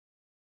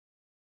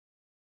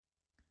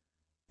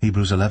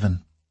Hebrews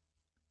 11.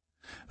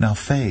 Now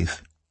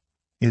faith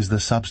is the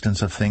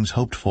substance of things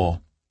hoped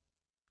for,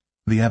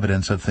 the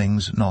evidence of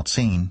things not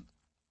seen.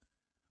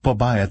 For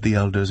by it the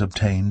elders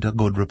obtained a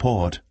good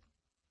report.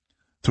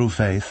 Through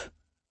faith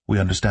we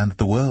understand that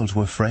the worlds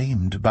were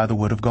framed by the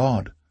word of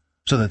God,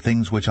 so that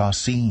things which are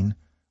seen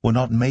were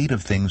not made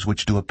of things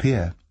which do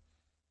appear.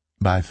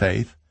 By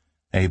faith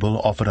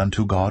Abel offered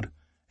unto God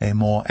a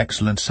more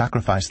excellent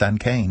sacrifice than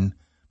Cain,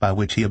 by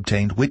which he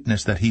obtained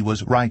witness that he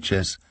was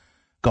righteous,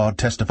 God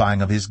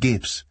testifying of his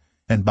gifts,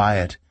 and by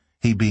it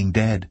he being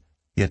dead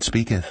yet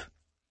speaketh.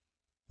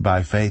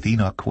 By faith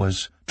Enoch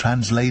was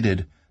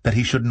translated, that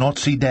he should not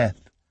see death,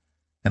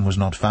 and was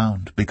not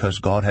found, because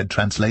God had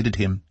translated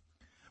him.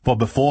 For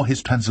before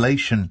his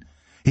translation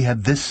he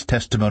had this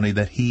testimony,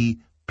 that he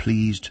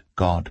pleased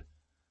God.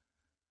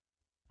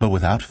 But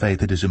without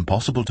faith it is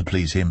impossible to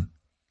please him.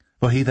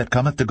 For he that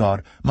cometh to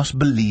God must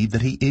believe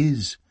that he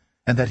is,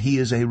 and that he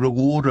is a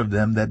rewarder of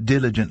them that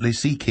diligently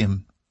seek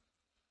him.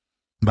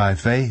 By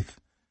faith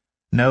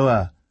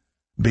Noah,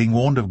 being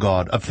warned of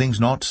God of things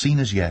not seen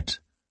as yet,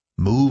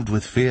 moved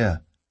with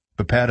fear,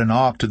 prepared an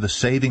ark to the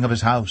saving of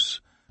his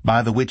house,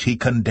 by the which he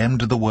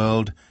condemned the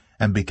world,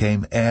 and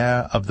became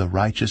heir of the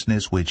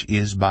righteousness which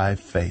is by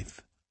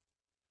faith.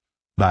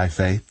 By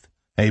faith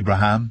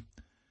Abraham,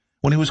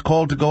 when he was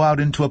called to go out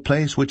into a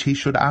place which he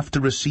should after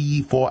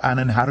receive for an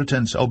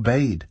inheritance,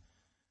 obeyed,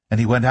 and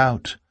he went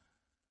out,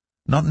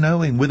 not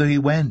knowing whither he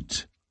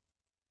went.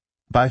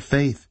 By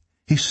faith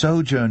he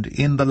sojourned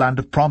in the land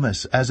of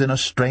promise, as in a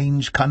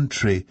strange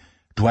country,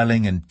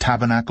 dwelling in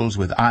tabernacles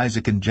with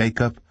Isaac and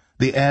Jacob,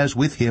 the heirs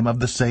with him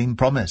of the same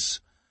promise.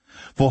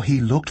 For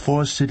he looked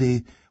for a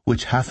city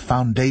which hath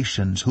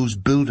foundations, whose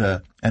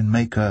builder and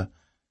maker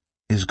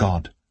is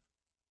God.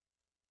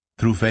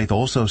 Through faith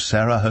also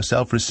Sarah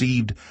herself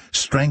received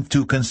strength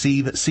to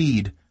conceive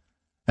seed,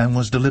 and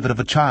was delivered of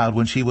a child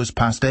when she was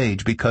past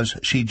age, because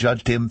she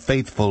judged him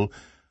faithful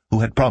who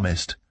had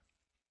promised.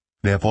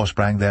 Therefore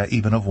sprang there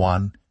even of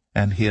one,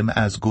 and him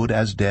as good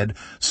as dead,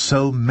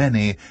 so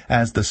many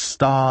as the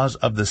stars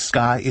of the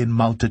sky in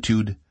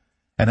multitude,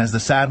 and as the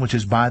sand which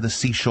is by the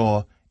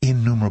seashore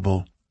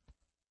innumerable.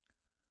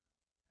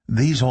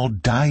 These all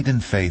died in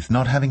faith,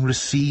 not having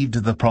received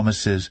the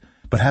promises,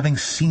 but having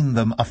seen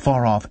them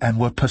afar off, and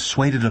were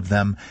persuaded of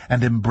them,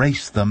 and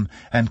embraced them,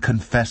 and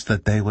confessed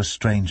that they were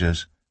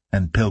strangers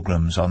and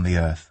pilgrims on the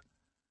earth.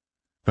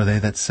 For they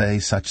that say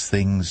such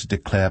things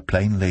declare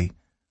plainly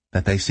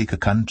that they seek a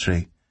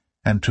country,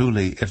 and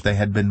truly, if they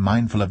had been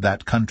mindful of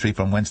that country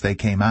from whence they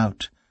came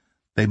out,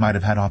 they might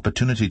have had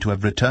opportunity to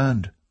have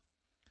returned.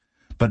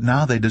 But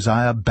now they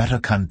desire a better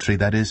country,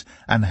 that is,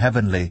 an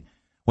heavenly,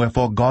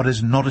 wherefore God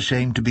is not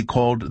ashamed to be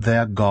called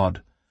their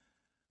God,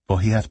 for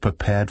he hath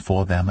prepared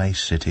for them a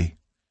city.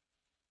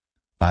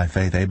 By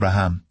faith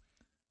Abraham,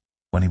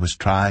 when he was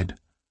tried,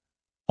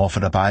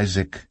 offered up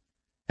Isaac,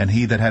 and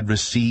he that had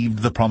received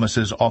the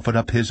promises offered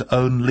up his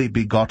only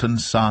begotten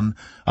son,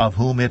 of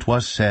whom it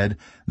was said,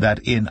 that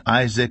in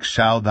Isaac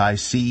shall thy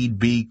seed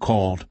be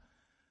called,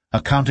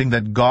 accounting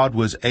that God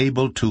was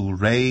able to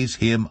raise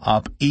him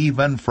up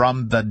even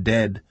from the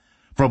dead,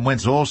 from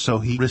whence also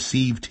he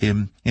received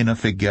him in a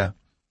figure.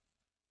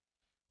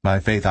 By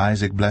faith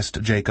Isaac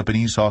blessed Jacob and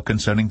Esau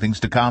concerning things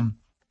to come.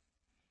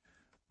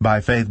 By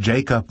faith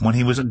Jacob, when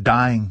he was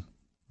dying,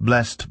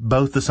 blessed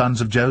both the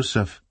sons of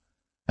Joseph,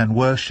 and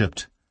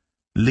worshipped,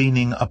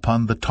 leaning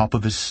upon the top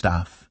of his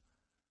staff.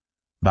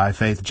 By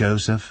faith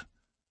Joseph,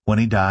 when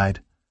he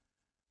died,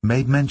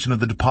 made mention of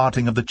the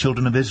departing of the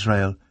children of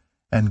Israel,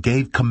 and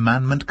gave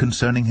commandment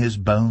concerning his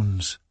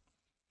bones.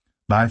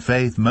 By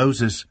faith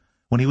Moses,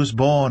 when he was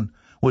born,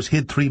 was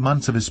hid 3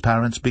 months of his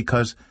parents,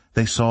 because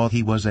they saw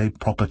he was a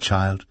proper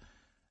child,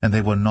 and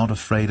they were not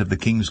afraid of the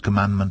king's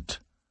commandment.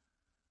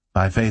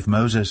 By faith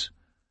Moses,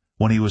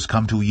 when he was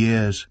come to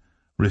years,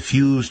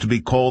 refused to be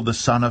called the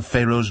son of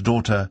Pharaoh's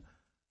daughter,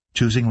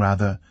 choosing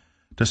rather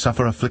to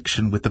suffer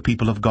affliction with the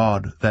people of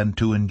God than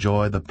to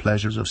enjoy the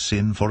pleasures of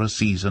sin for a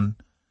season,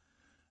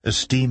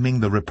 esteeming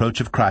the reproach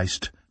of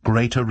Christ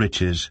greater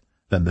riches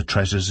than the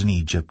treasures in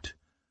Egypt,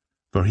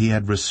 for he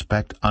had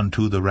respect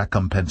unto the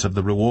recompense of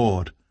the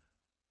reward.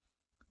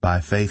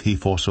 By faith he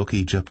forsook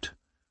Egypt,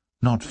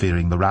 not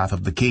fearing the wrath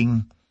of the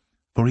king,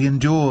 for he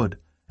endured,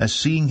 as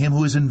seeing him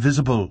who is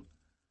invisible.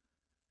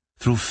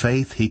 Through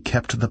faith he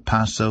kept the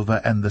Passover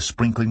and the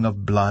sprinkling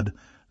of blood,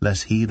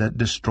 lest he that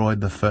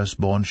destroyed the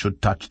firstborn should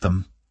touch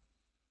them.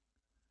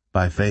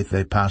 By faith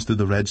they passed through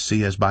the Red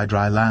Sea as by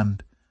dry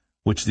land,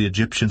 which the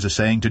Egyptians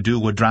assaying to do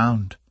were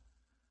drowned.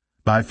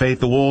 By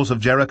faith the walls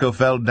of Jericho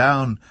fell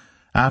down,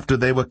 after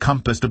they were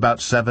compassed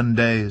about 7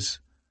 days.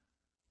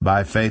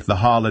 By faith the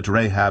harlot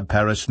Rahab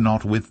perished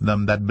not with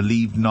them that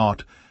believed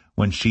not,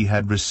 when she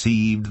had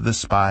received the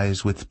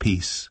spies with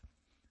peace.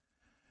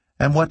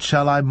 And what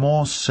shall I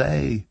more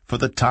say? For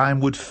the time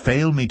would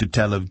fail me to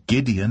tell of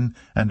Gideon,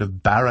 and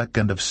of Barak,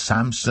 and of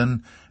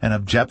Samson, and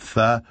of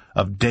Jephthah,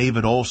 of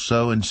David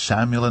also, and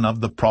Samuel, and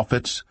of the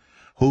prophets,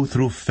 who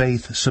through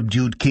faith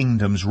subdued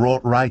kingdoms,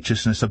 wrought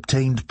righteousness,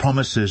 obtained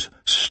promises,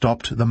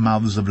 stopped the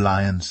mouths of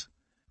lions,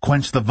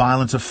 quenched the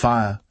violence of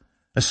fire,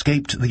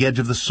 escaped the edge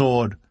of the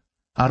sword,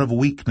 out of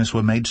weakness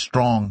were made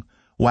strong,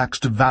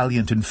 waxed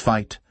valiant in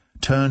fight,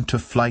 turned to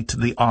flight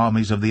the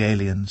armies of the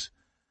aliens.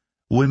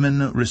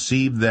 Women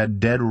received their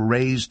dead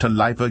raised to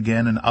life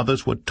again, and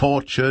others were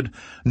tortured,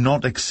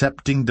 not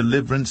accepting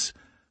deliverance,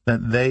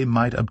 that they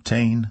might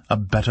obtain a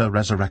better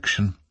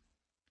resurrection.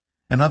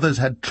 And others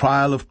had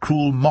trial of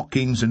cruel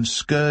mockings and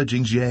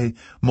scourgings, yea,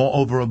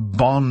 moreover of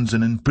bonds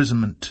and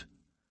imprisonment.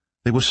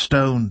 They were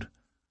stoned,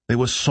 they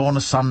were sawn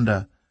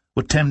asunder,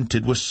 were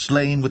tempted, were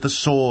slain with the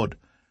sword.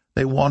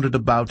 They wandered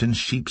about in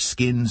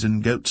sheepskins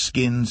and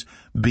goatskins,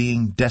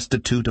 being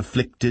destitute,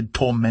 afflicted,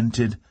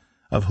 tormented,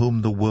 of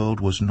whom the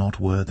world was not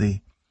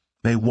worthy.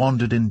 They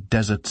wandered in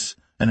deserts,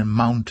 and in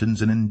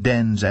mountains, and in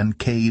dens and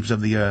caves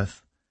of the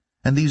earth.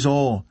 And these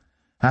all,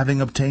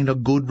 having obtained a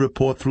good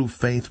report through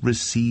faith,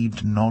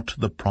 received not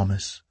the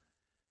promise,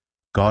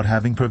 God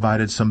having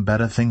provided some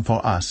better thing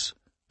for us,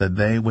 that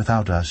they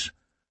without us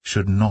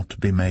should not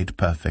be made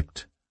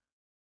perfect.